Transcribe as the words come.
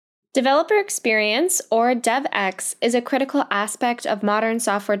Developer experience, or DevX, is a critical aspect of modern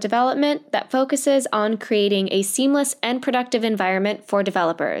software development that focuses on creating a seamless and productive environment for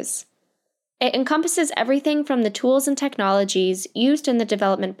developers. It encompasses everything from the tools and technologies used in the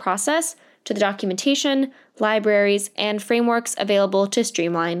development process to the documentation, libraries, and frameworks available to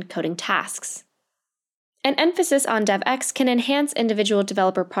streamline coding tasks. An emphasis on DevX can enhance individual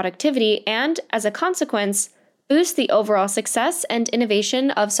developer productivity and, as a consequence, boost the overall success and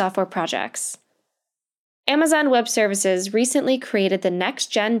innovation of software projects. Amazon Web Services recently created the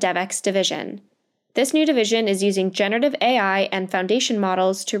Next-Gen DevX division. This new division is using generative AI and foundation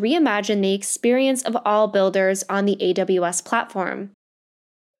models to reimagine the experience of all builders on the AWS platform.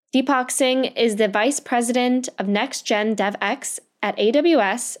 Deepak Singh is the Vice President of Next-Gen DevX at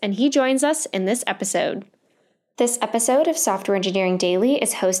AWS, and he joins us in this episode. This episode of Software Engineering Daily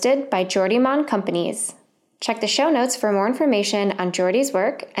is hosted by Jordy Mon Companies. Check the show notes for more information on Jordy's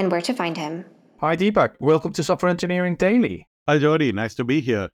work and where to find him. Hi, Deepak. Welcome to Software Engineering Daily. Hi, Jordy. Nice to be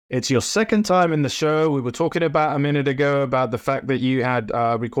here. It's your second time in the show. We were talking about a minute ago about the fact that you had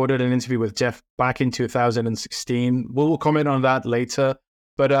recorded an interview with Jeff back in 2016. We'll comment on that later.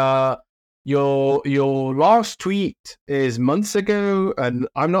 But your last tweet is months ago, and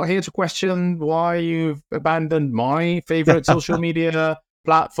I'm not here to question why you've abandoned my favorite social media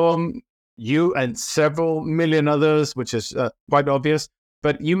platform. You and several million others, which is quite obvious.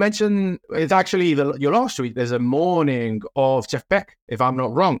 But you mentioned it's actually your last tweet. There's a morning of Jeff Beck, if I'm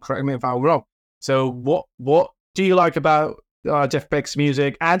not wrong. Correct me if I'm wrong. So what do you like about Jeff Beck's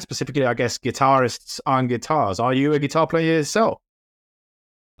music, and specifically, I guess, guitarists on guitars? Are you a guitar player yourself?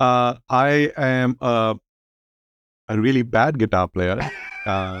 I am a really bad guitar player.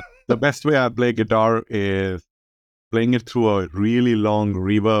 The best way I play guitar is playing it through a really long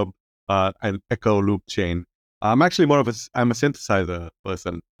reverb and echo loop chain. I'm actually I'm a synthesizer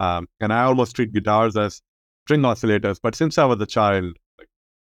person, and I almost treat guitars as string oscillators. But since I was a child,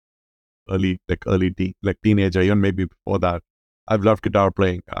 teenager, even maybe before that, I've loved guitar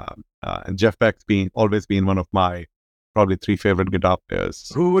playing. And Jeff Beck's always been one of my probably three favorite guitar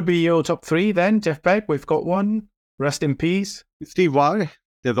players. Who would be your top three then? Jeff Beck, we've got one. Rest in peace. Steve Vai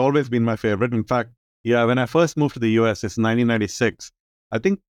has always been my favorite. In fact, when I first moved to the US, it's 1996. I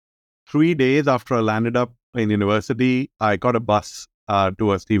think 3 days after I landed up in university, I got a bus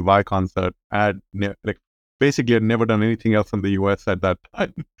to a Steve Vai concert. I had basically had never done anything else in the US at that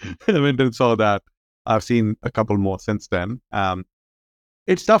time. I went and saw that. I've seen a couple more since then.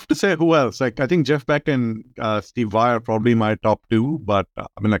 It's tough to say who else. I think Jeff Beck and Steve Vai are probably my top two, but I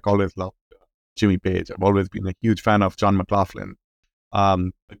always loved Jimmy Page. I've always been a huge fan of John McLaughlin.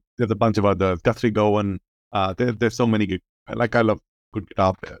 There's a bunch of others. Guthrie Gowan. There's so many. I love good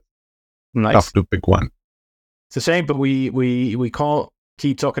guitar players. Nice. Tough to pick one. It's a shame, but we can't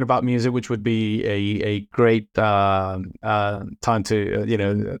keep talking about music, which would be a great time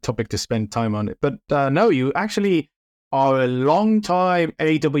to topic to spend time on it. But no, you actually are a long-time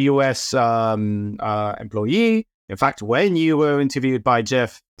AWS employee. In fact, when you were interviewed by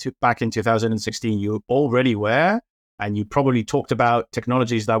Jeff back in 2016, you already were, and you probably talked about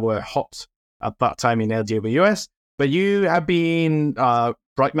technologies that were hot at that time in AWS. But you have been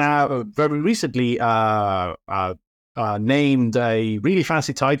right now, very recently, named a really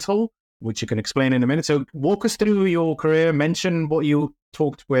fancy title, which you can explain in a minute. So walk us through your career. Mention what you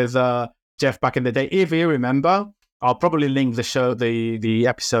talked with Jeff back in the day, if you remember. I'll probably link the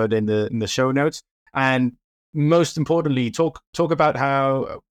episode in the show notes. And most importantly, talk about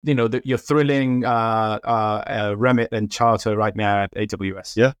how your thrilling remit and charter right now at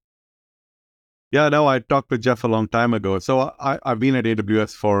AWS. Yeah, no, I talked with Jeff a long time ago. So I've been at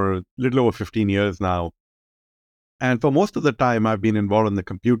AWS for a little over 15 years now. And for most of the time, I've been involved in the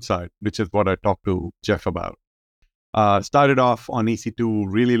compute side, which is what I talked to Jeff about. Started off on EC2,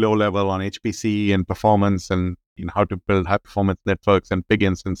 really low level on HPC and performance and how to build high performance networks and big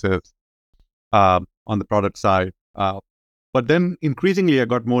instances on the product side. But then increasingly, I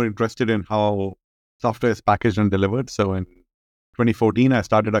got more interested in how software is packaged and delivered. So in 2014, I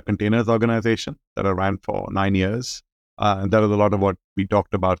started a containers organization that I ran for 9 years. And that was a lot of what we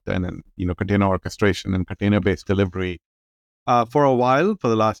talked about then, and container orchestration and container-based delivery. For a while, for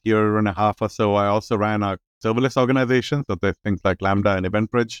the last year and a half or so, I also ran a serverless organization. So there's things like Lambda and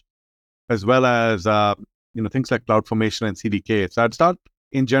EventBridge, as well as things like CloudFormation and CDK. So I'd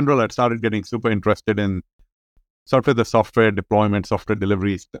started getting super interested in sort of the software deployment, software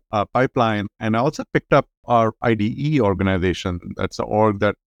delivery pipeline. And I also picked up our IDE organization. That's an org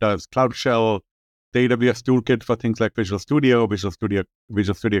that does Cloud Shell, the AWS toolkit for things like Visual Studio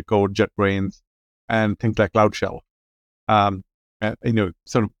Code, JetBrains, and things like Cloud Shell.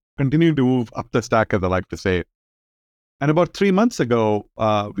 Sort of continuing to move up the stack, as I like to say. And about 3 months ago,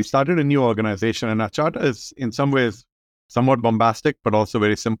 we started a new organization, and our charter is in some ways somewhat bombastic, but also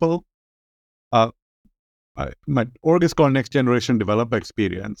very simple. My org is called Next Generation Developer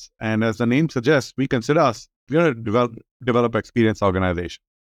Experience. And as the name suggests, we are a developer experience organization.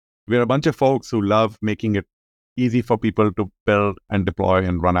 We're a bunch of folks who love making it easy for people to build and deploy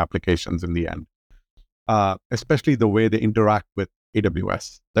and run applications in the end, especially the way they interact with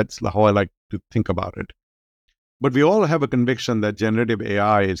AWS. That's how I like to think about it. But we all have a conviction that generative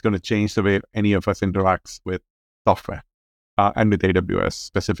AI is going to change the way any of us interacts with software and with AWS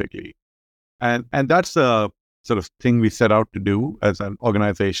specifically. And that's the sort of thing we set out to do as an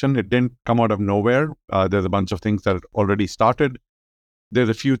organization. It didn't come out of nowhere. There's a bunch of things that already started. There's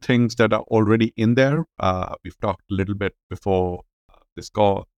a few things that are already in there. We've talked a little bit before this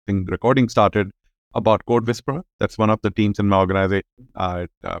recording started about Code Whisperer. That's one of the teams in my organization.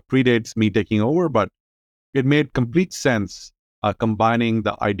 It predates me taking over, but it made complete sense combining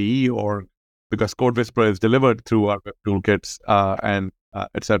the IDE because Code Whisperer is delivered through our web toolkits and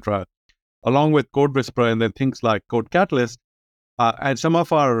etc., along with Code Whisperer and then things like Code Catalyst, and some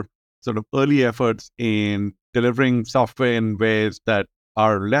of our sort of early efforts in delivering software in ways that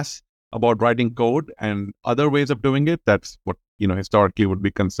are less about writing code and other ways of doing it. That's what historically would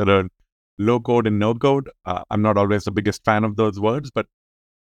be considered low code and no code. I'm not always the biggest fan of those words, but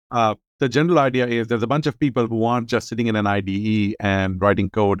the general idea is there's a bunch of people who aren't just sitting in an IDE and writing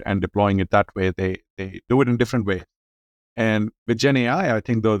code and deploying it that way. They do it in different ways. And with Gen AI, I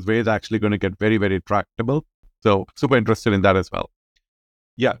think those ways are actually going to get very, very tractable. So super interested in that as well.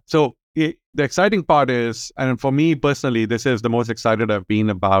 Yeah. So the exciting part is, and for me personally, this is the most excited I've been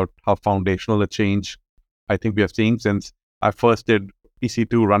about how foundational a change I think we have seen since I first did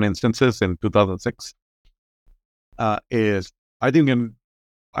EC2 run instances in 2006. Is I think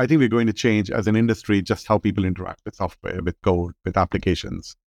we're going to change as an industry just how people interact with software, with code, with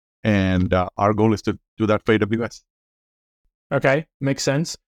applications. And our goal is to do that for AWS. Okay, makes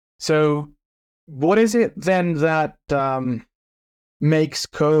sense. So what is it then that makes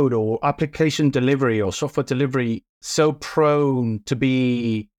code or application delivery or software delivery so prone to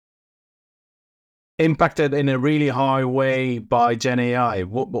be impacted in a really high way by Gen AI?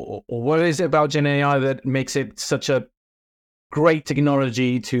 What is it about Gen AI that makes it such a great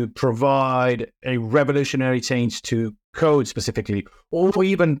technology to provide a revolutionary change to code specifically, or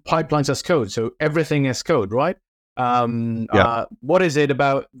even pipelines as code? So everything as code, right? What is it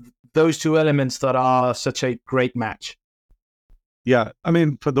about those two elements that are such a great match? Yeah, I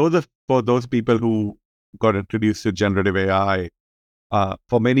mean, for those people who got introduced to generative AI,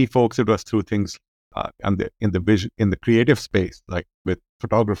 for many folks it was through things in the creative space, like with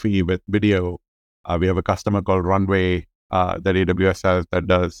photography, with video. We have a customer called Runway that AWS has that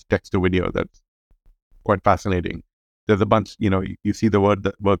does text to video. That's quite fascinating. There's a bunch, you see the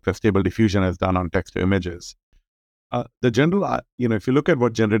work that Stable Diffusion has done on text to images. The general, if you look at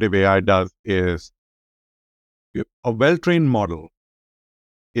what generative AI does, is a well-trained model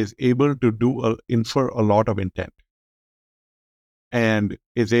is able to infer a lot of intent and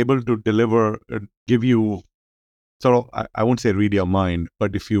is able to give you sort of, I won't say read your mind,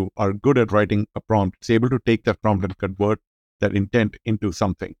 but if you are good at writing a prompt, it's able to take that prompt and convert that intent into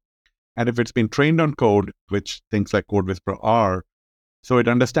something. And if it's been trained on code, which things like Code Whisperer are, so it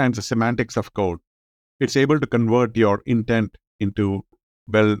understands the semantics of code, it's able to convert your intent into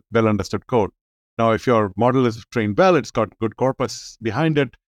well understood code. Now, if your model is trained well, it's got good corpus behind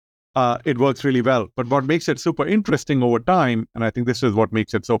it, it works really well. But what makes it super interesting over time, and I think this is what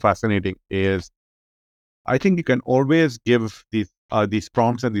makes it so fascinating, is I think you can always give these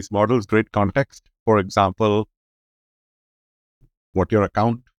prompts and these models great context. For example, what your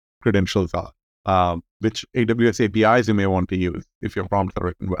account credentials are, which AWS APIs you may want to use if your prompts are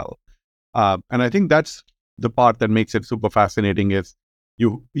written well. And I think that's the part that makes it super fascinating is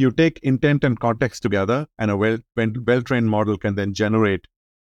you take intent and context together, and a well-trained model can then generate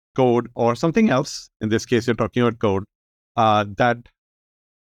code or something else. In this case, you're talking about code that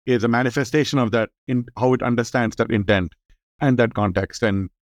is a manifestation of that in how it understands that intent and that context. And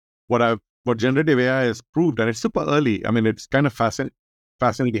what generative AI has proved, and it's super early. I mean, it's kind of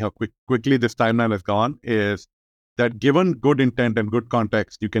fascinating how quickly this timeline has gone. Is that given good intent and good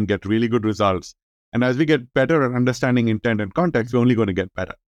context, you can get really good results. And as we get better at understanding intent and context, we're only going to get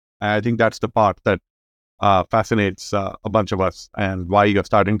better. And I think that's the part that fascinates a bunch of us, and why you're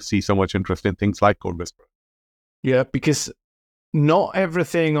starting to see so much interest in things like Code Whisperer. Yeah, because not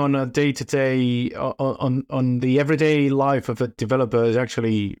everything on a day-to-day, on the everyday life of a developer is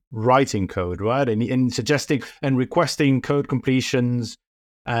actually writing code, right? And suggesting and requesting code completions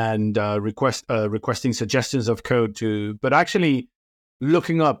and requesting suggestions of code but actually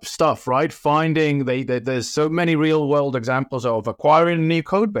looking up stuff, right? Finding there's so many real world examples of acquiring a new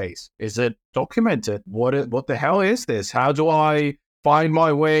code base. Is it documented? What the hell is this? How do I find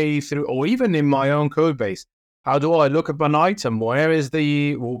my way through, or even in my own code base? How do I look up an item? Where is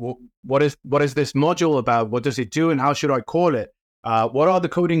what is this module about? What does it do, and how should I call it? What are the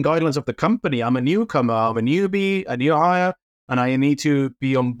coding guidelines of the company? I'm a newcomer, I'm a newbie, a new hire, and I need to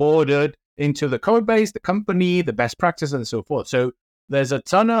be onboarded into the code base, the company, the best practice, and so forth. So there's a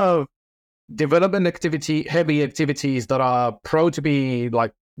ton of development heavy activities that are to be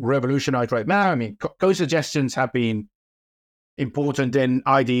like revolutionized right now. I mean, code suggestions have been important in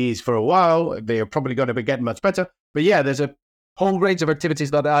IDEs for a while. They are probably going to be getting much better. But yeah, there's a whole range of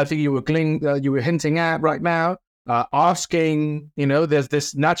activities that I think you were hinting at right now. Asking, there's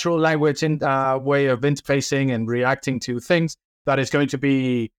this natural language way of interfacing and reacting to things that is going to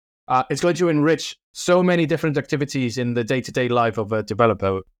be, it's going to enrich so many different activities in the day-to-day life of a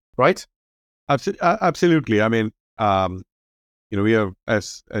developer, right? Absolutely. I mean, we are,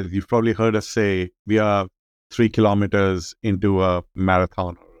 as you've probably heard us say, we are 3 kilometers into a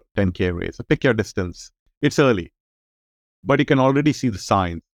marathon or 10K race. So pick your distance. It's early, but you can already see the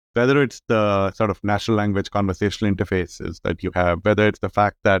signs. Whether it's the sort of natural language conversational interfaces that you have, whether it's the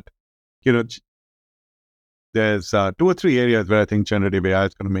fact that, there's 2 or 3 areas where I think generative AI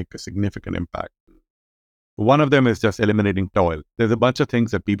is going to make a significant impact. One of them is just eliminating toil. There's a bunch of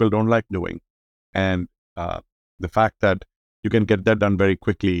things that people don't like doing. And the fact that you can get that done very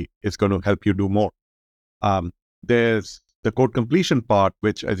quickly is going to help you do more. There's the code completion part,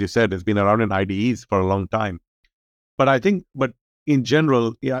 which, as you said, has been around in IDEs for a long time. But in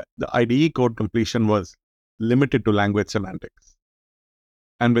general, the IDE code completion was limited to language semantics.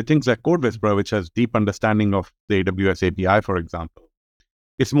 And with things like Code Whisperer, which has deep understanding of the AWS API, for example,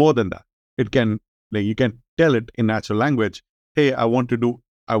 it's more than that. It can, you can tell it in natural language, hey, I want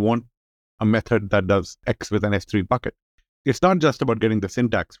a method that does X with an S3 bucket. It's not just about getting the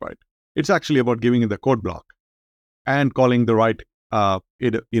syntax right. It's actually about giving it the code block and calling the right,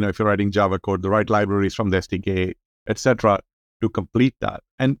 if you're writing Java code, the right libraries from the SDK, etc., to complete that.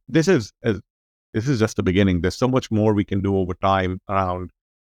 And this is just the beginning. There's so much more we can do over time around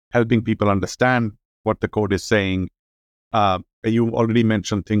helping people understand what the code is saying. You already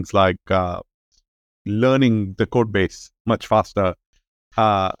mentioned things like learning the code base much faster,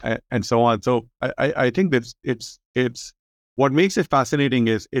 and so on. So I think that it's what makes it fascinating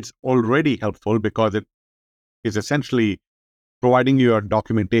is it's already helpful because it is essentially providing you a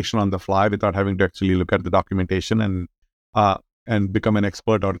documentation on the fly without having to actually look at the documentation and become an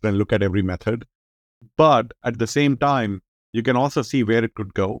expert or then look at every method. But at the same time, you can also see where it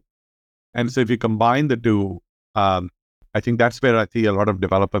could go. And so if you combine the two, I think that's where I see a lot of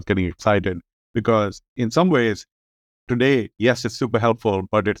developers getting excited, because in some ways today, yes, it's super helpful,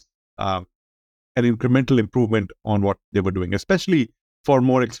 but it's an incremental improvement on what they were doing, especially for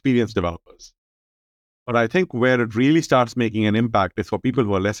more experienced developers. But I think where it really starts making an impact is for people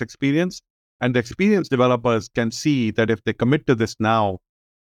who are less experienced. And the experienced developers can see that if they commit to this now,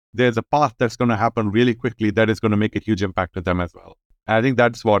 there's a path that's going to happen really quickly that is going to make a huge impact to them as well. And I think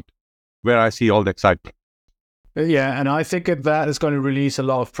that's where I see all the excitement. Yeah, and I think that is going to release a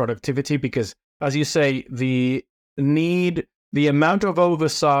lot of productivity because, as you say, the amount of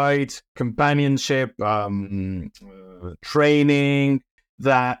oversight, companionship, training,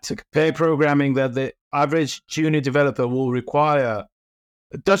 that pair programming that the average junior developer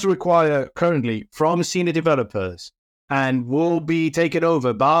does require currently from senior developers, and will be taken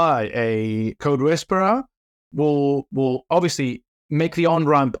over by a code whisperer, will obviously make the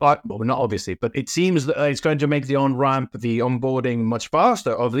on-ramp, well, not obviously, but it seems that it's going to make the on-ramp, the onboarding much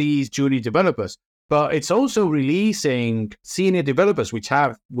faster of these junior developers. But it's also releasing senior developers,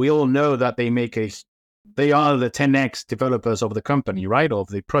 we all know that they are the 10x developers of the company, right, of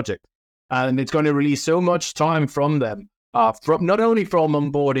the project. And it's going to release so much time from them, from not only from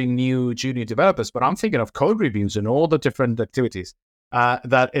onboarding new junior developers, but I'm thinking of code reviews and all the different activities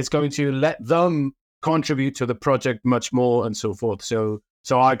that it's going to let them contribute to the project much more and so forth. So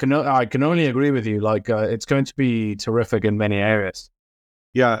I can only agree with you. Like it's going to be terrific in many areas.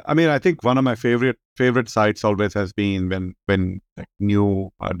 Yeah, I mean, I think one of my favorite sites always has been when like, new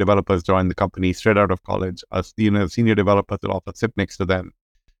developers join the company straight out of college. Senior developers will often sit next to them.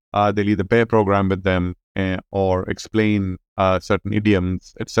 They'll either pair program with them or explain certain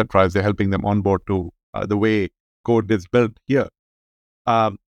idioms, etc., as they're helping them onboard to the way code is built here.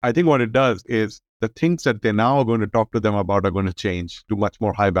 I think what it does is the things that they're now going to talk to them about are going to change to much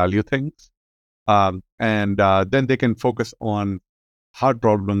more high value things. And then they can focus on hard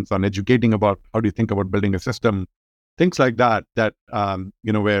problems, on educating about how do you think about building a system, things like that,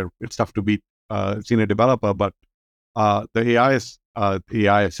 where it's tough to be a senior developer, but the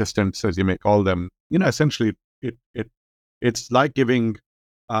AI assistants, as you may call them, essentially it's like giving,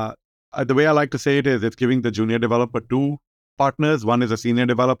 the way I like to say it is, it's giving the junior developer two partners. One is a senior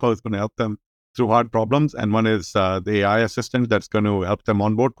developer who's going to help them through hard problems, and one is the AI assistant that's going to help them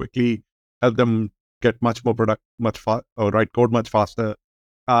onboard quickly, help them get much more write code much faster.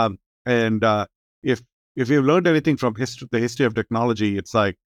 And if you've learned anything from the history of technology, it's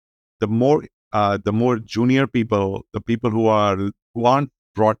like the more junior people, the people who aren't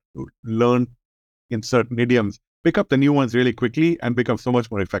learned in certain idioms, pick up the new ones really quickly and become so much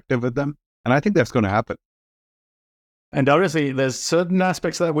more effective with them. And I think that's going to happen. And obviously, there's certain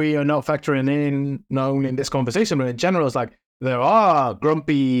aspects that we are not factoring in, not only in this conversation, but in general. It's like there are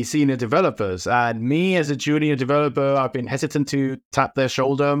grumpy senior developers. And me as a junior developer, I've been hesitant to tap their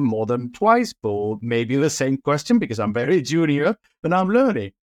shoulder more than twice for maybe the same question because I'm very junior and I'm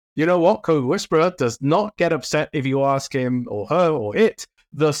learning. You know what? Code Whisperer does not get upset if you ask him or her or it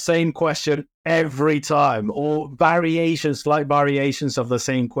the same question every time, or slight variations of the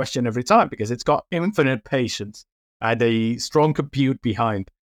same question every time, because it's got infinite patience and a strong compute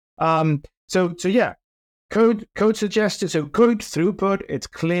behind. So yeah, code suggested. So code throughput. It's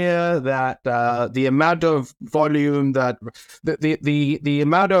clear that the amount of volume that the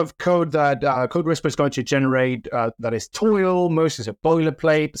amount of code that Code Whisperer is going to generate that is toil, most is a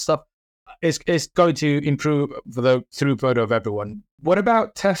boilerplate stuff, is going to improve the throughput of everyone. What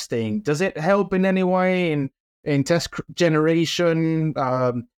about testing? Does it help in any way in test generation?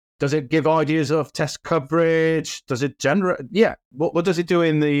 Does it give ideas of test coverage? Does it generate? Yeah. What does it do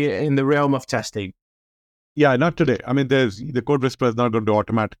in the realm of testing? Yeah, not today. I mean, the Code Whisperer is not going to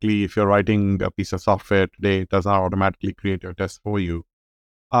automatically, if you're writing a piece of software today, it does not automatically create your tests for you.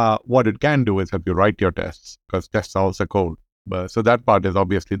 What it can do is help you write your tests, because tests are also code. So that part is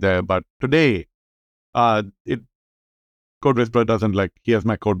obviously there. But today, Code Whisperer doesn't here's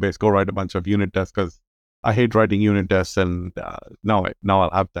my code base, go write a bunch of unit tests, because I hate writing unit tests, and now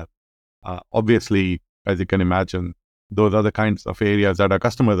I'll have them. Obviously, as you can imagine, those are the kinds of areas that our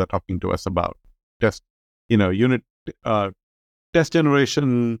customers are talking to us about. Unit test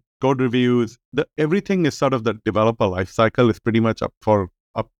generation, code reviews, everything is sort of the developer lifecycle is pretty much up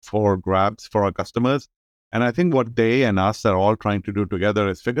for grabs for our customers. And I think what they and us are all trying to do together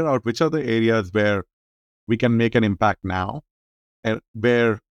is figure out which are the areas where we can make an impact now, and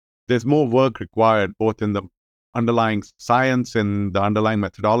where there's more work required, both in the underlying science and the underlying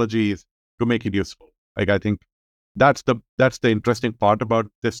methodologies, to make it useful. I think that's the interesting part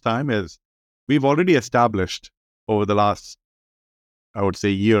about this time is we've already established over the last, I would say,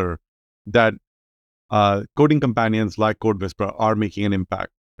 year, that coding companions like Code Whisperer are making an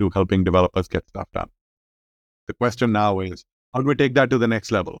impact to helping developers get stuff done. The question now is, how do we take that to the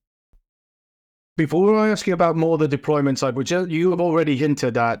next level? Before I ask you about more the deployment side, which you have already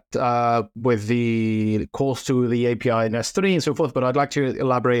hinted at with the calls to the API in S3 and so forth, but I'd like to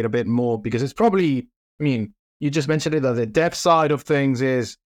elaborate a bit more, because it's probably, you just mentioned it, that the dev side of things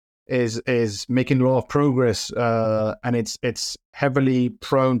is making a lot of progress, and it's heavily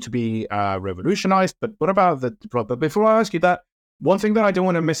prone to be revolutionized. But what about the deployment? But before I ask you that, one thing that I don't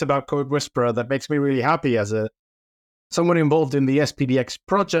want to miss about Code Whisperer that makes me really happy as someone involved in the SPDX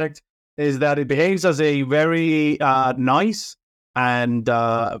project is that it behaves as a very nice and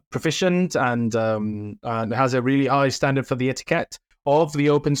proficient and has a really high standard for the etiquette of the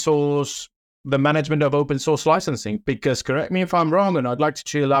open source, the management of open source licensing. Because, correct me if I'm wrong, and I'd like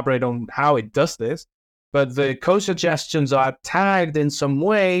to elaborate on how it does this, but the code suggestions are tagged in some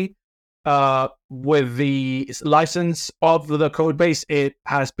way with the license of the code base it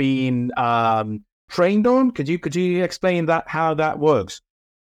has been trained on. Could you explain how that works?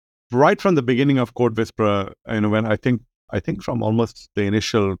 Right from the beginning of Code Whisperer, when I think from almost the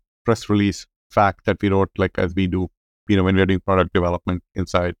initial press release fact that we wrote, as we do, when we're doing product development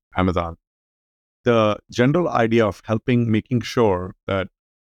inside Amazon, the general idea of making sure that,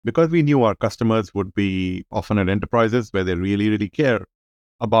 because we knew our customers would be often at enterprises where they really, really care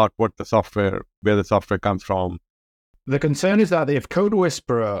about where the software comes from. The concern is that if Code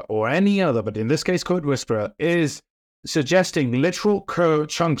Whisperer or any other, but in this case Code Whisperer, is suggesting literal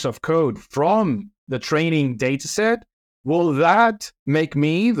chunks of code from the training dataset, will that make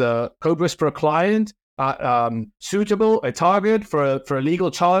me, the Code Whisperer client, suitable, a target for a legal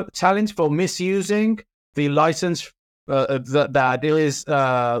challenge for misusing the license that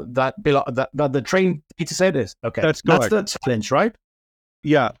the trained dataset is? Okay, that's correct. That's the challenge, right?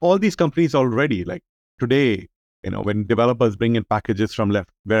 Yeah, all these companies already, today, When developers bring in packages from left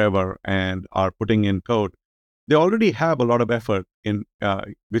wherever and are putting in code, they already have a lot of effort in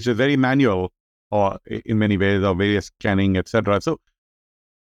which is very manual or in many ways, or various scanning, etc. So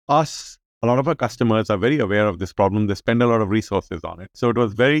a lot of our customers are very aware of this problem. They spend a lot of resources on it. So it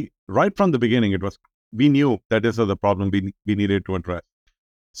was right from the beginning, we knew that this was a problem we needed to address.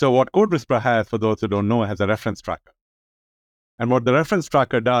 So what Code Whisperer has, for those who don't know, has a reference tracker. And what the reference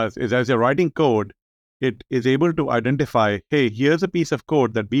tracker does is, as you're writing code, it is able to identify, hey, here's a piece of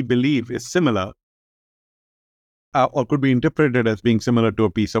code that we believe is similar or could be interpreted as being similar to a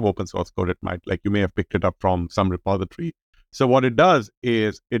piece of open source code. You may have picked it up from some repository. So what it does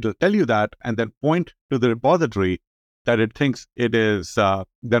is it'll tell you that and then point to the repository that it thinks it is that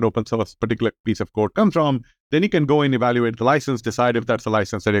open source particular piece of code comes from. Then you can go and evaluate the license, decide if that's a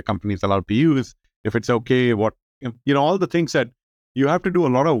license that your company is allowed to use, if it's okay, all the things that you have to do a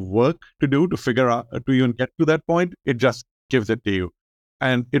lot of work to do to figure out, to even get to that point. It just gives it to you.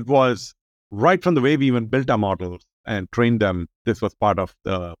 And it was right from the way we even built our models and trained them. This was part of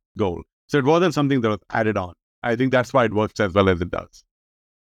the goal. So it wasn't something that was added on. I think that's why it works as well as it does.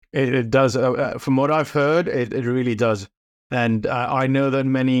 It does. From what I've heard, it really does. And I know that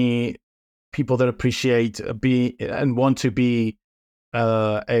many people that appreciate and want to be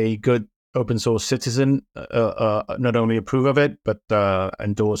a good open source citizen not only approve of it, but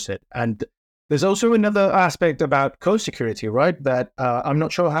endorse it. And there's also another aspect about code security, right? That I'm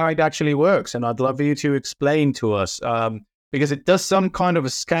not sure how it actually works. And I'd love you to explain to us because it does some kind of a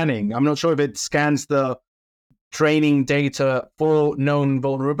scanning. I'm not sure if it scans the training data for known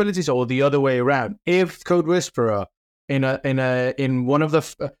vulnerabilities or the other way around. If Code Whisperer in one of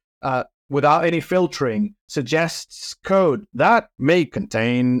the without any filtering suggests code that may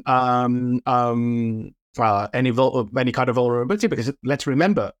contain any kind of vulnerability, because let's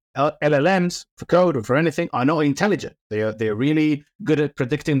remember, LLMs for code or for anything are not intelligent. They're really good at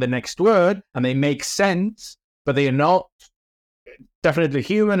predicting the next word and they make sense, but they are not definitely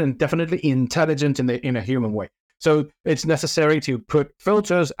human and definitely intelligent in a human way. So it's necessary to put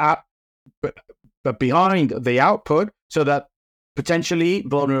filters but behind the output so that potentially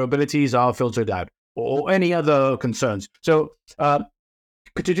vulnerabilities are filtered out or any other concerns. So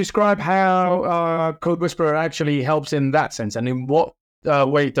could you describe how Code Whisperer actually helps in that sense, and in what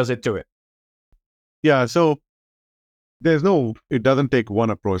way does it do it? Yeah, so it doesn't take one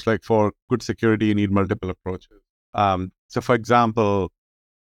approach. Like for good security, you need multiple approaches. So for example,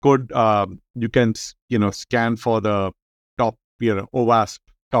 you can scan for the top OWASP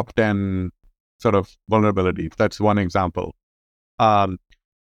top 10 sort of vulnerabilities. That's one example.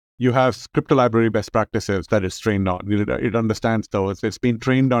 You have script library best practices that it's trained on. It understands those. It's been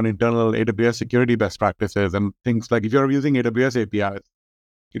trained on internal AWS security best practices and things like, if you're using AWS APIs,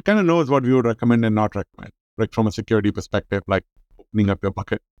 it kind of knows what we would recommend and not recommend, like from a security perspective, like opening up your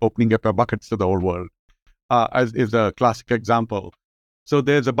buckets to the whole world, as is a classic example. So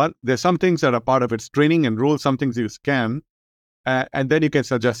there's some things that are part of its training and rules, some things you scan, and then you can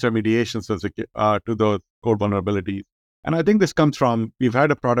suggest remediations to those code vulnerabilities. And I think this comes from, we've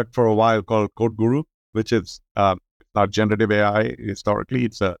had a product for a while called Code Guru, which is not generative AI historically.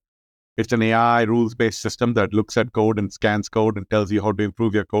 It's an AI rules-based system that looks at code and scans code and tells you how to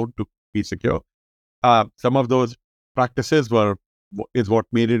improve your code to be secure. Some of those practices is what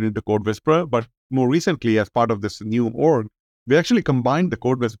made it into Code Whisperer, but more recently, as part of this new org, we actually combined the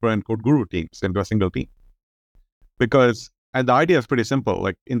Code Whisperer and Code Guru teams into a single team. And the idea is pretty simple.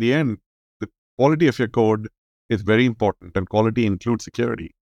 Like in the end, the quality of your code is very important, and quality includes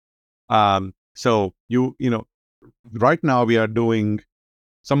security. So right now we are doing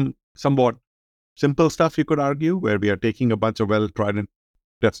some somewhat simple stuff, you could argue, where we are taking a bunch of well-tried and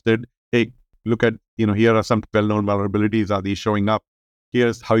tested. Hey, look at, here are some well-known vulnerabilities. Are these showing up?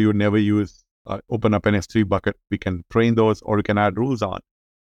 Here's how you would never open up an S3 bucket. We can train those, or you can add rules on.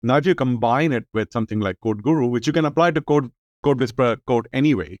 Now, if you combine it with something like Code Guru, which you can apply to Code Whisperer code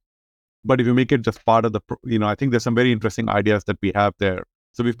anyway, but if you make it just part of the, I think there's some very interesting ideas that we have there.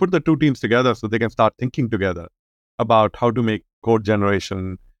 So we've put the two teams together so they can start thinking together about how to make code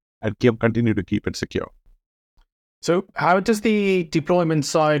generation and continue to keep it secure. So how does the deployment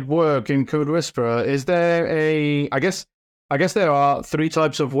side work in Code Whisperer? Is there I guess there are three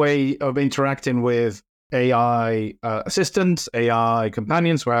types of way of interacting with AI assistants, AI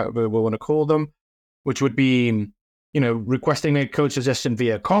companions, whatever we want to call them, which would be, requesting a code suggestion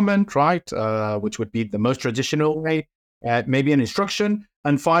via comment, right? Which would be the most traditional way, maybe an instruction.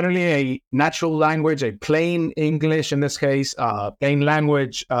 And finally, a natural language, a plain English, in this case, plain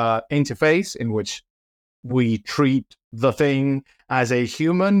language interface in which we treat the thing as a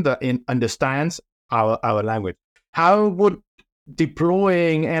human that understands our language. how would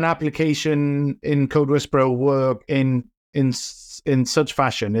deploying an application in CodeWhisperer work in such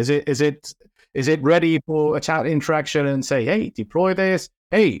fashion? Is it ready for a chat interaction and say, hey, deploy this?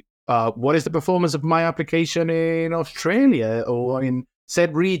 Hey, what is the performance of my application in Australia or in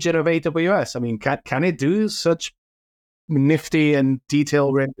said region of AWS? I mean, can it do such nifty and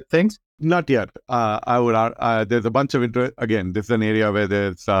detail-oriented things? Not yet. I would. There's a bunch of interest. Again, this is an area where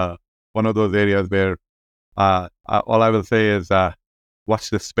there's one of those areas where all I will say is watch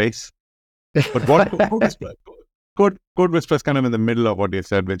this space. But what CodeWhisperer is kind of in the middle of what you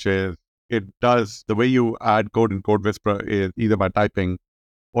said, which is it does the way you add code in CodeWhisperer is either by typing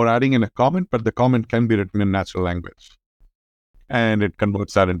or adding in a comment, but the comment can be written in natural language, and it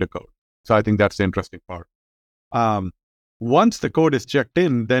converts that into code. So I think that's the interesting part. Once the code is checked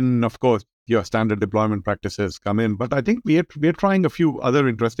in, then of course your standard deployment practices come in. But I think we are trying a few other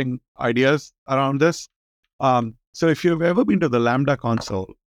interesting ideas around this. So if you've ever been to the Lambda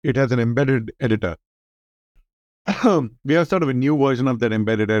console, it has an embedded editor. We have sort of a new version of that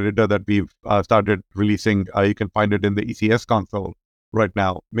embedded editor that we've started releasing. You can find it in the ECS console right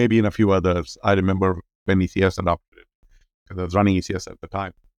now, maybe in a few others. I remember when ECS adopted it, because I was running ECS at the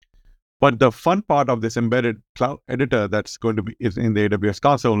time. But the fun part of this embedded cloud editor that's going to be is in the AWS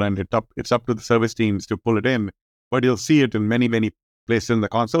console, and it's up to the service teams to pull it in. But you'll see it in many, many places in the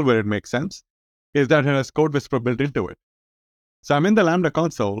console where it makes sense, is that it has CodeWhisperer built into it. So I'm in the Lambda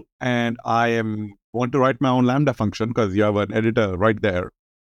console, and I want to write my own Lambda function because you have an editor right there.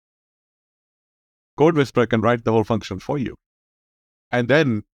 CodeWhisperer can write the whole function for you. And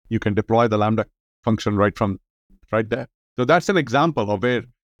then you can deploy the Lambda function right there. So that's an example of where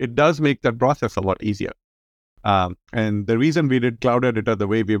it does make that process a lot easier. And the reason we did Cloud Editor the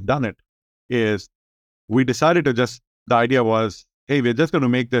way we've done it is we decided to the idea was, hey, we're just going to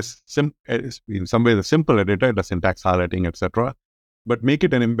make this in some ways a simple editor, the syntax highlighting, etc., but make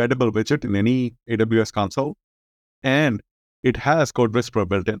it an embeddable widget in any AWS console, and it has CodeWhisperer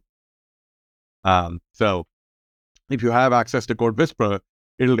built in. So if you have access to CodeWhisperer,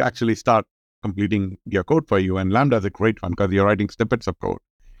 it'll actually start completing your code for you. And Lambda is a great one because you're writing snippets of code,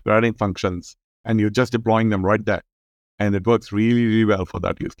 you're writing functions, and you're just deploying them right there. And it works really, really well for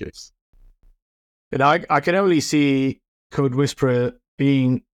that use case. And I can only see CodeWhisperer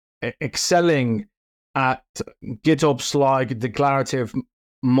being excelling at GitOps-like declarative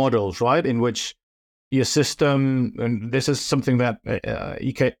models, right? In which your system, and this is something that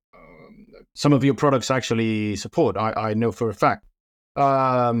some of your products actually support, I know for a fact.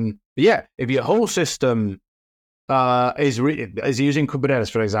 If your whole system is using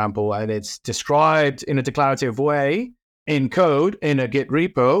Kubernetes, for example, and it's described in a declarative way in code in a Git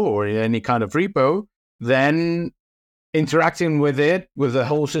repo or in any kind of repo, then interacting with the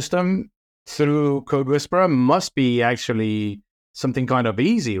whole system through CodeWhisperer must be actually something kind of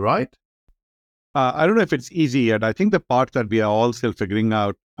easy, right? I don't know if it's easy yet. I think the part that we are all still figuring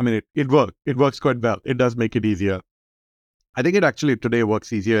out, I mean, it works. It works quite well. It does make it easier. I think it actually today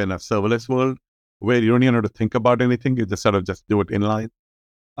works easier in a serverless world where you don't even have to think about anything. You just sort of just do it inline.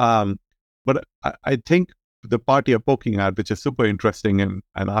 But I think the part you're poking at, which is super interesting and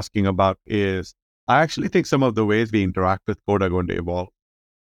asking about, is I actually think some of the ways we interact with code are going to evolve,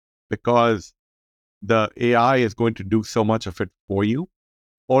 because the AI is going to do so much of it for you,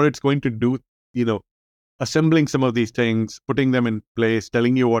 or it's going to do, assembling some of these things, putting them in place,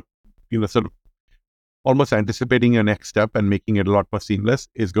 telling you what, sort of almost anticipating your next step and making it a lot more seamless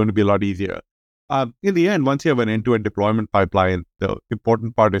is going to be a lot easier. In the end, once you have an end-to-end deployment pipeline, the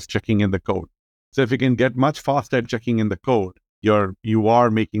important part is checking in the code. So if you can get much faster at checking in the code, you are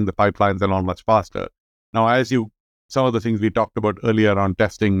making the pipelines a lot much faster. Now, some of the things we talked about earlier on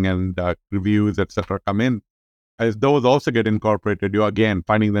testing and reviews, etc., come in, as those also get incorporated, you're again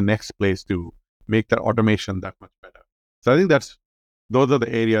finding the next place to make that automation that much better. So I think those are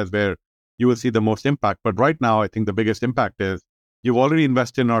the areas where you will see the most impact. But right now, I think the biggest impact is you've already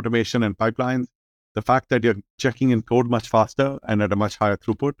invested in automation and pipelines. The fact that you're checking in code much faster and at a much higher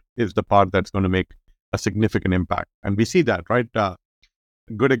throughput is the part that's going to make a significant impact. And we see that, right? A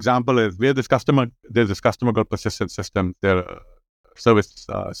good example is there's this customer called Persistent Systems. They're a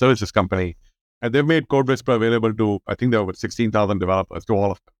services company. And they've made CodeWhisperer available to, I think there were 16,000 developers, to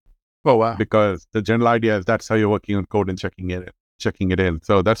all of them. Oh, wow. Because the general idea is that's how you're working on code and checking it in.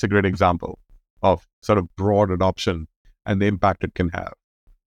 So that's a great example of sort of broad adoption and the impact it can have.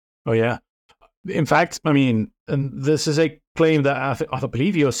 Oh, yeah. In fact, I mean, and this is a claim that I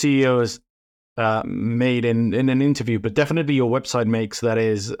believe your CEO has made in an interview, but definitely your website makes, that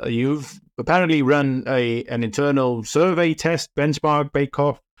is, you've apparently run an internal survey, test, benchmark,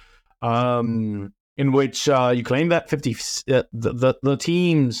 bake-off in which you claim that the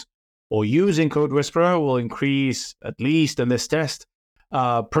teams or using Code Whisperer will increase, at least in this test,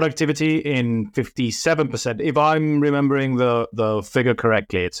 productivity in 57%. If I'm remembering the figure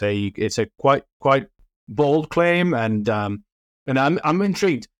correctly, it's a quite bold claim, and I'm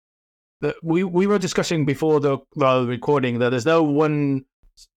intrigued. We were discussing before the recording that there's no one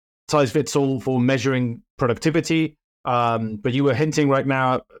size fits all for measuring productivity. But you were hinting right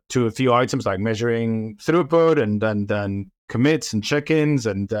now to a few items like measuring throughput and commits and check-ins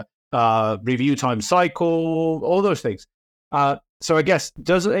and review time cycle, all those things. So I guess,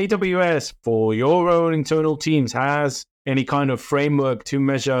 does AWS, for your own internal teams, has any kind of framework to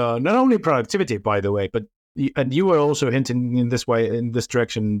measure not only productivity, by the way, but and you were also hinting in this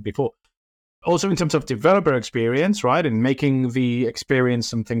direction before, also in terms of developer experience, right? And making the experience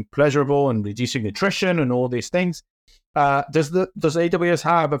something pleasurable and reducing attrition and all these things. Does AWS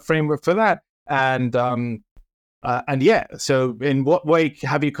have a framework for that? And yeah, so in what way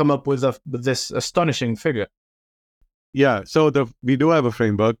have you come up with this astonishing figure? Yeah, so we do have a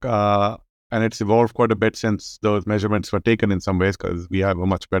framework, and it's evolved quite a bit since those measurements were taken in some ways, because we have a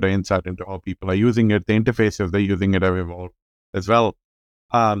much better insight into how people are using it. The interfaces they're using it have evolved as well.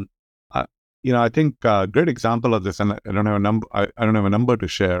 I think a great example of this, and I don't have a number. I don't have a number to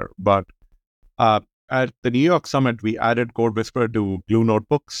share, but at the New York Summit, we added Code Whisperer to Glue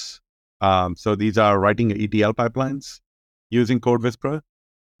notebooks. So these are writing ETL pipelines using Code Whisperer.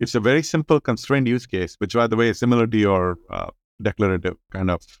 It's a very simple constrained use case, which, by the way, is similar to your declarative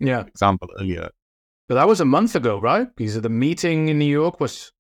kind of example earlier. But that was a month ago, right? Because the meeting in New York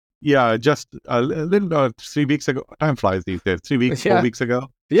was... Yeah, just a little 3 weeks ago. Time flies these days. 3 weeks, 4 weeks ago.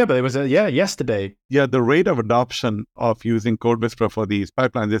 Yeah, but it was yesterday. Yeah, the rate of adoption of using Code Whisperer for these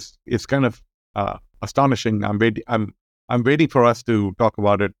pipelines is kind of astonishing. I'm waiting for us to talk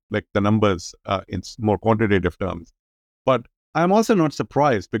about it, like the numbers in more quantitative terms. But I'm also not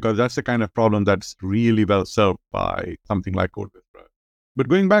surprised, because that's the kind of problem that's really well served by something like Code Whisperer. But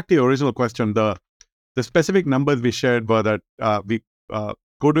going back to your original question, the specific numbers we shared were that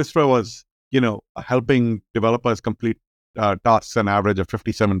Code Whisperer was, helping developers complete tasks an average of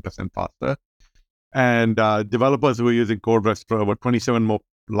 57% faster. And developers who were using Code Whisperer were 27 more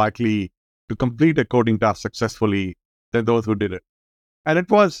likely to complete a coding task successfully than those who did it. And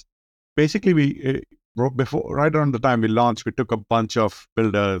it was basically, right around the time we launched, we took a bunch of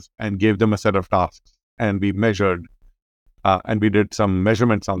builders and gave them a set of tasks, and we measured, and we did some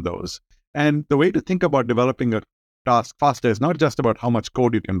measurements on those. And the way to think about developing a task faster is not just about how much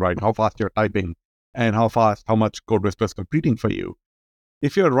code you can write, how fast you're typing, and how much Code Whisperer is completing for you.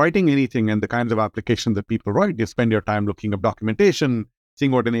 If you're writing anything and the kinds of applications that people write, you spend your time looking up documentation,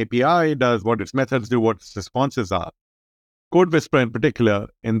 seeing what an API does, what its methods do, what its responses are. Code Whisperer in particular,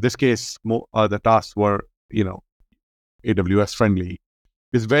 in this case, the tasks were, AWS friendly,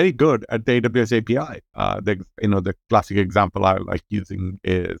 is very good at the AWS API. The classic example I like using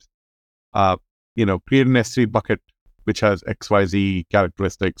is, create an S3 bucket which has XYZ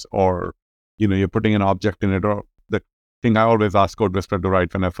characteristics, or, you're putting an object in it. Or the thing I always ask Code Whisperer to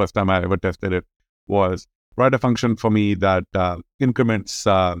write when first time I ever tested it was, write a function for me that increments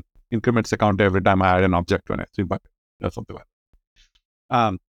the counter every time I add an object to an S3 bucket, or something like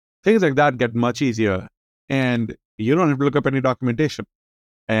that. Things like that get much easier, and you don't have to look up any documentation,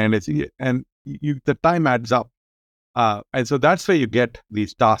 and the time adds up, and so that's where you get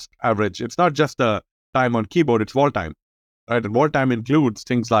these task average. It's not just the time on keyboard; it's wall time, right? And wall time includes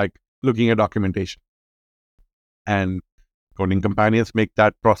things like looking at documentation, and coding companions make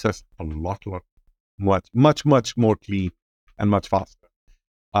that process much more clean and much faster.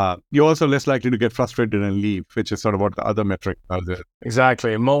 You're also less likely to get frustrated and leave, which is sort of what the other metric does.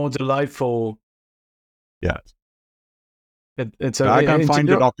 Exactly. More delightful. Yeah. I can't find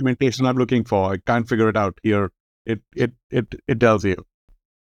the documentation I'm looking for. I can't figure it out here. It tells you.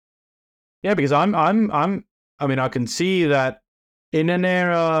 Yeah, because I can see that in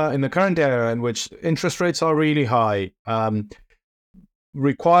the current era in which interest rates are really high,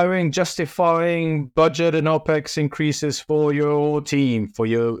 justifying budget and OPEX increases for your team, for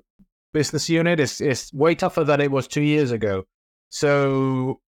your business unit is way tougher than it was 2 years ago.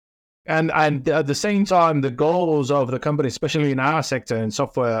 So, and at the same time, the goals of the company, especially in our sector in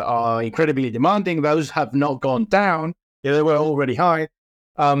software, are incredibly demanding. Those have not gone down. Yeah, they were already high.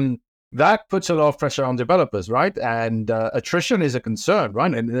 That puts a lot of pressure on developers, right? And attrition is a concern,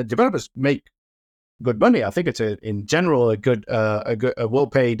 right? And the developers make good money. I think it's in general a good,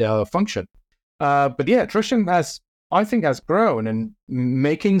 well-paid function. But yeah, attrition has grown, and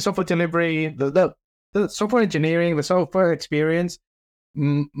making software delivery, the software engineering, the software experience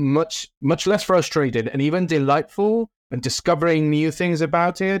much less frustrated and even delightful, and discovering new things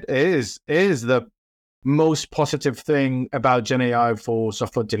about it is the most positive thing about Gen AI for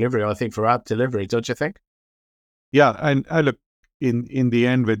software delivery, I think, for app delivery, don't you think? Yeah, and I look, in the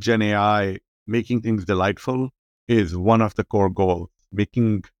end with Gen AI, making things delightful is one of the core goals.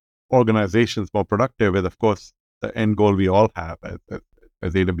 Making organizations more productive is, of course, the end goal we all have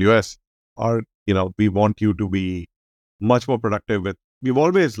as AWS. Or, we want you to be much more productive we've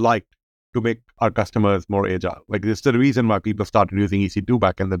always liked to make our customers more agile. Like, this is the reason why people started using EC2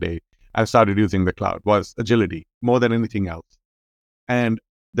 back in the day and started using the cloud, was agility more than anything else. And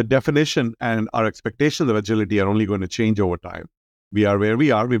the definition and our expectations of agility are only going to change over time. We are where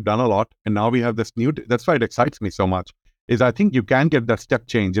we are. We've done a lot. And now we have this new, that's why it excites me so much, is I think you can get that step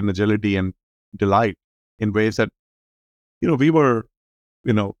change in agility and delight in ways that, we were,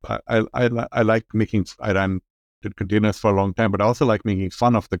 I like I ran containers for a long time, but I also like making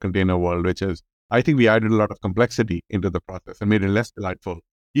fun of the container world, which is, I think we added a lot of complexity into the process and made it less delightful,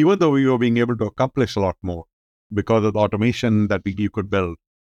 even though we were being able to accomplish a lot more because of the automation that you could build.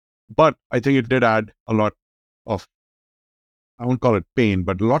 But I think it did add a lot of, I won't call it pain,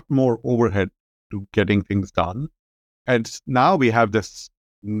 but a lot more overhead to getting things done. And now we have this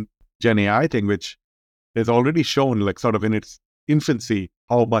Gen AI thing, which is already shown, like, sort of in its infancy,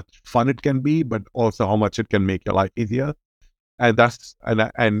 how much fun it can be, but also how much it can make your life easier. And that's,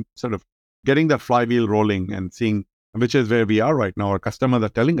 and sort of getting that flywheel rolling and seeing, which is where we are right now. Our customers are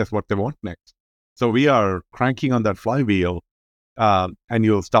telling us what they want next. So we are cranking on that flywheel, and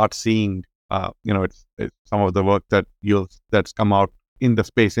you'll start seeing, it's some of the work that's come out in the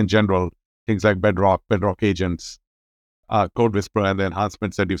space in general, things like Bedrock agents, Code Whisperer, and the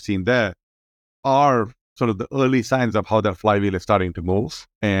enhancements that you've seen there are sort of the early signs of how that flywheel is starting to move.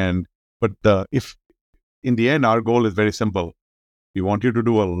 But if in the end, our goal is very simple. We want you to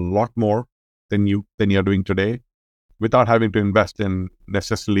do a lot more than you're doing today, without having to invest in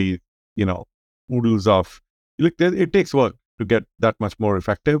necessarily, oodles of. Look, it takes work to get that much more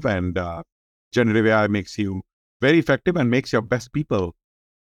effective, and generative AI makes you very effective and makes your best people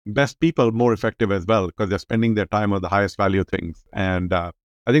more effective as well, because they're spending their time on the highest value things. And I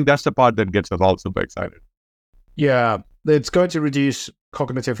think that's the part that gets us all super excited. Yeah, it's going to reduce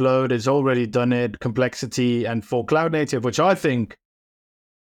cognitive load. It's already done it. Complexity, and for cloud native, which I think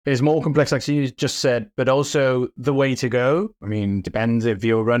is more complex, like you just said, but also the way to go. I mean, depends if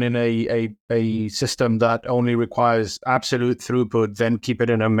you're running a system that only requires absolute throughput, then keep it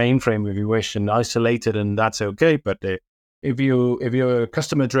in a mainframe if you wish and isolate it, and that's okay. But if you're a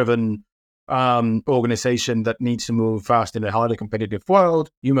customer driven organization that needs to move fast in a highly competitive world,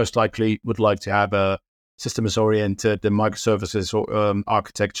 you most likely would like to have a systems oriented microservices or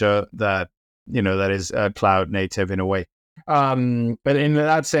architecture that is cloud native in a way. But in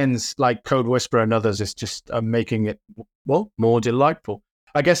that sense, like Code Whisperer and others, is just making it more delightful.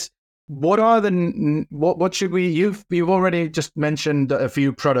 I guess. What are what should we? You've already just mentioned a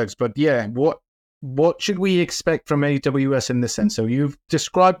few products, but yeah, what should we expect from AWS in this sense? So you've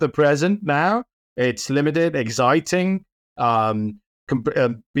described the present now. It's limited, exciting,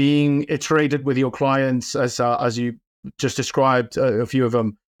 being iterated with your clients as you just described, a few of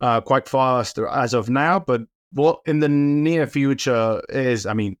them quite fast as of now. But what in the near future is,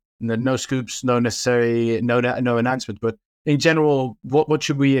 I mean, no scoops, no announcement, but in general, what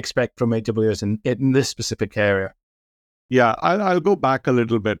should we expect from AWS in this specific area? Yeah, I'll go back a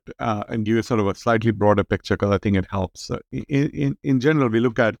little bit and give you sort of a slightly broader picture, because I think it helps. In general, we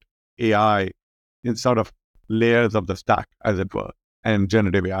look at AI in sort of layers of the stack, as it were, and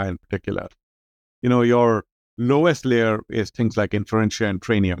generative AI in particular. Your lowest layer is things like inferentia and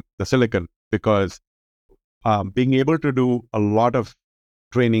Trainium, the silicon, because being able to do a lot of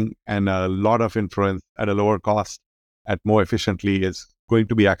training and a lot of inference at a lower cost, at more efficiently, is going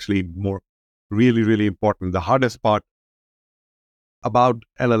to be actually really, really important. The hardest part about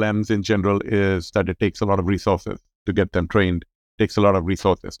LLMs in general is that it takes a lot of resources to get them trained. It takes a lot of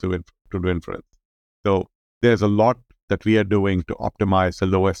resources to do inference. So there's a lot that we are doing to optimize the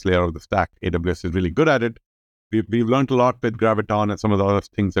lowest layer of the stack. AWS is really good at it. We've learned a lot with Graviton and some of the other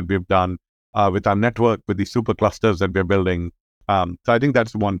things that we've done with our network, with these super clusters that we're building. So I think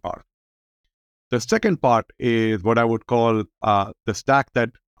that's one part. The second part is what I would call the stack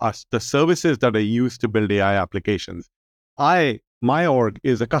that are the services that are used to build AI applications. My org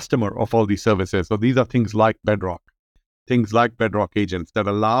is a customer of all these services. So these are things like Bedrock agents that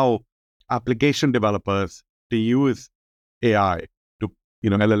allow application developers to use AI to,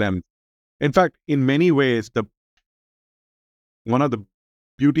 LLMs. In fact, in many ways, one of the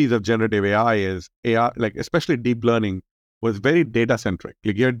beauties of generative AI is AI, like especially deep learning, was very data centric.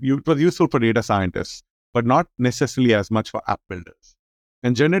 Like it was useful for data scientists, but not necessarily as much for app builders.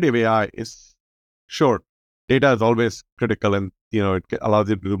 And generative AI is, sure, data is always critical, and it allows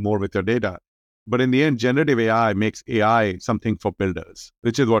you to do more with your data. But in the end, generative AI makes AI something for builders,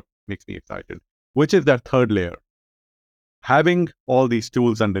 which is what makes me excited, which is that third layer. Having all these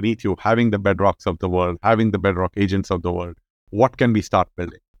tools underneath you, having the bedrocks of the world, having the bedrock agents of the world, what can we start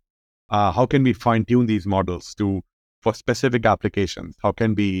building? How can we fine-tune these models for specific applications? How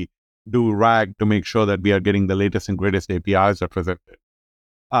can we do RAG to make sure that we are getting the latest and greatest APIs represented?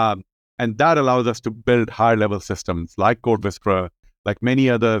 And that allows us to build higher-level systems like Code Whisperer, like many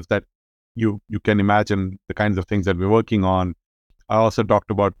others that you can imagine the kinds of things that we're working on. I also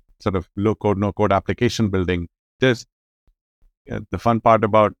talked about sort of low-code, no-code application building. There's the fun part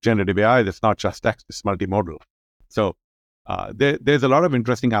about generative AI is it's not just text, it's multimodal. So there's a lot of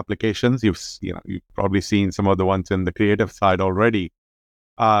interesting applications. You've probably seen some of the ones in the creative side already.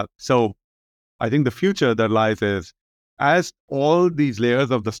 So I think the future that lies is as all these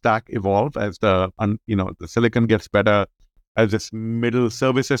layers of the stack evolve, as the silicon gets better, as this middle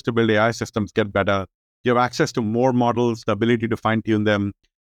services to build AI systems get better, you have access to more models, the ability to fine-tune them,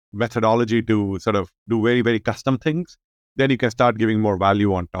 methodology to sort of do very, very custom things. Then you can start giving more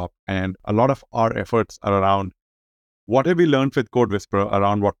value on top. And a lot of our efforts are around what have we learned with Code Whisperer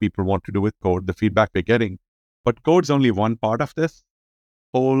around what people want to do with code, the feedback we're getting. But code's only one part of this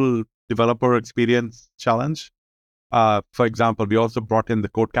whole developer experience challenge. For example, we also brought in the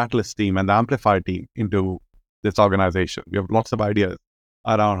Code Catalyst team and the Amplify team into this organization. We have lots of ideas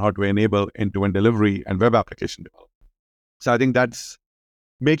around how to enable end-to-end delivery and web application development. So I think that's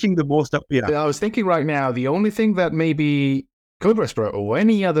making the most of, I was thinking right now, the only thing that maybe Code Whisperer or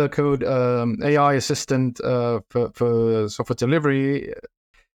any other code AI assistant for software delivery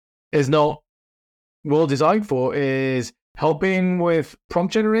is not well designed for is helping with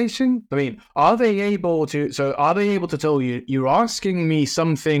prompt generation. I mean, are they able to tell you, you're asking me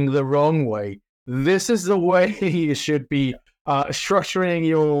something the wrong way? This is the way you should be structuring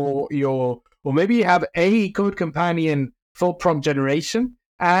your, or maybe you have a code companion for prompt generation,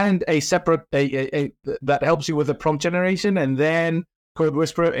 and a separate that helps you with the prompt generation, and then Code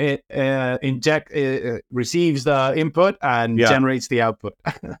Whisperer receives the input and generates the output.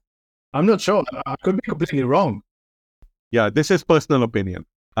 I'm not sure. I could be completely wrong. Yeah, this is personal opinion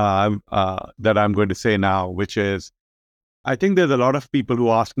that I'm going to say now, which is, I think there's a lot of people who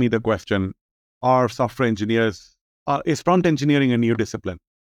ask me the question, are software engineers, is prompt engineering a new discipline?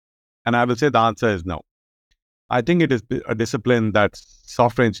 And I will say the answer is no. I think it is a discipline that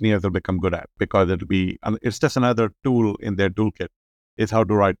software engineers will become good at, because it's just another tool in their toolkit, is how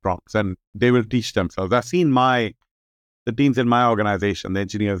to write prompts, and they will teach themselves. I've seen the teams in my organization, the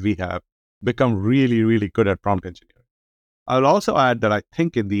engineers we have, become really, really good at prompt engineering. I'll also add that I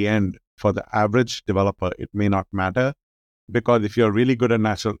think in the end, for the average developer, it may not matter, because if you're really good at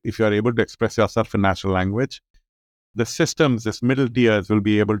if you're able to express yourself in natural language, the systems, this middle tiers, will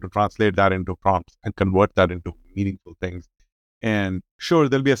be able to translate that into prompts and convert that into meaningful things. And sure,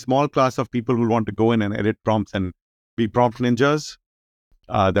 there'll be a small class of people who want to go in and edit prompts and be prompt ninjas.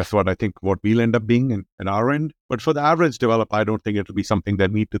 That's what I think what we'll end up being in our end. But for the average developer, I don't think it'll be something they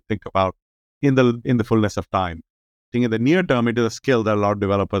need to think about in the fullness of time. I think in the near term, it is a skill that a lot of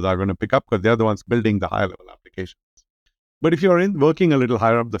developers are going to pick up, because they're the ones building the higher level applications. But if you're working a little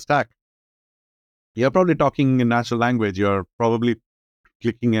higher up the stack, you're probably talking in natural language, you're probably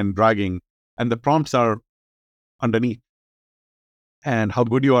clicking and dragging, and the prompts are underneath. And how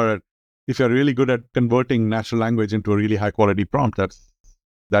good you are if you're really good at converting natural language into a really high quality prompt,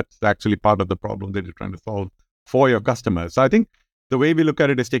 that's actually part of the problem that you're trying to solve for your customers. So I think the way we look at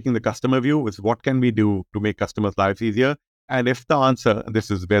it is taking the customer view, is what can we do to make customers' lives easier? And if the answer, and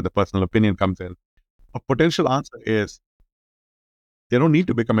this is where the personal opinion comes in, a potential answer is they don't need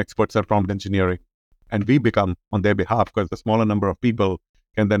to become experts at prompt engineering, and we become on their behalf, because the smaller number of people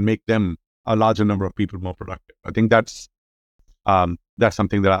can then make them, a larger number of people, more productive. I think that's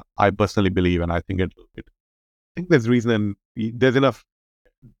something that I personally believe, and I think I think there's there's enough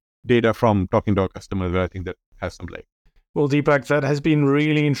data from talking to our customers where I think that has some leg. Well, Deepak, that has been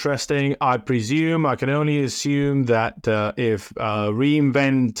really interesting. I can only assume that if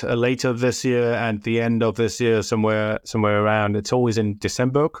reInvent later this year and the end of this year, somewhere around, it's always in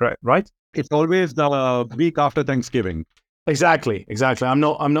December, correct? Right? It's always the week after Thanksgiving. Exactly. I'm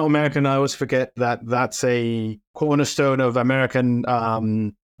not American. I always forget that that's a cornerstone of American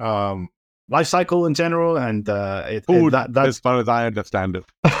life cycle in general, and food, as far as I understand it.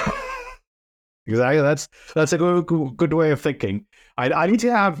 Exactly. That's a good way of thinking. I need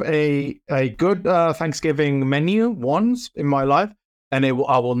to have a good Thanksgiving menu once in my life, and I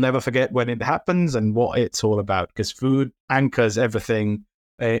will never forget when it happens and what it's all about, because food anchors everything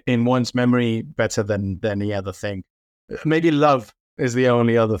in one's memory better than any other thing. Maybe love is the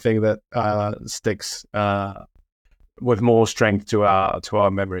only other thing that sticks with more strength to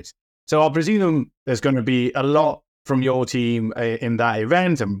our memories. So I'll presume there's going to be a lot from your team in that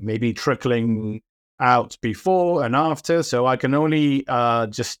event, and maybe trickling out before and after. So I can only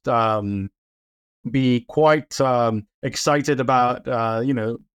just be quite excited about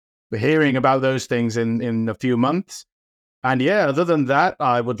hearing about those things in a few months. And yeah, other than that,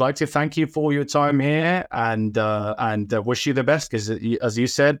 I would like to thank you for your time here and wish you the best, because as you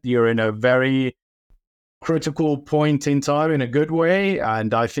said, you're in a very critical point in time in a good way,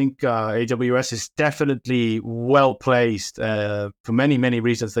 and I think AWS is definitely well placed for many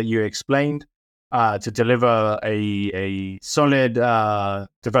reasons that you explained to deliver a solid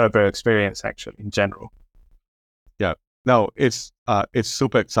developer experience, actually, in general. Yeah, no, it's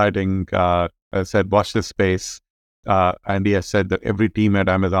super exciting. I said, watch this space. Andy has said that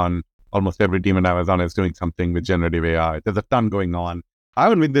almost every team at Amazon is doing something with generative AI. There's a ton going on. I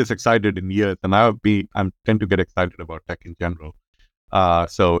haven't been this excited in years, and I tend to get excited about tech in general.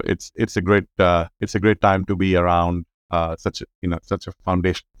 So it's a great time to be around such a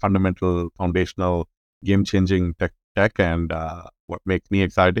foundational game changing tech. And what makes me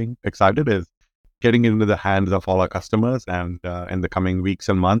excited is getting into the hands of all our customers, and in the coming weeks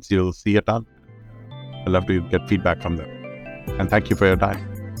and months, you'll see a ton. I'd love to get feedback from them. And thank you for your time.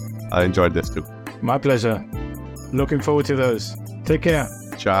 I enjoyed this too. My pleasure. Looking forward to those. Take care.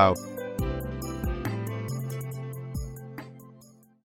 Ciao.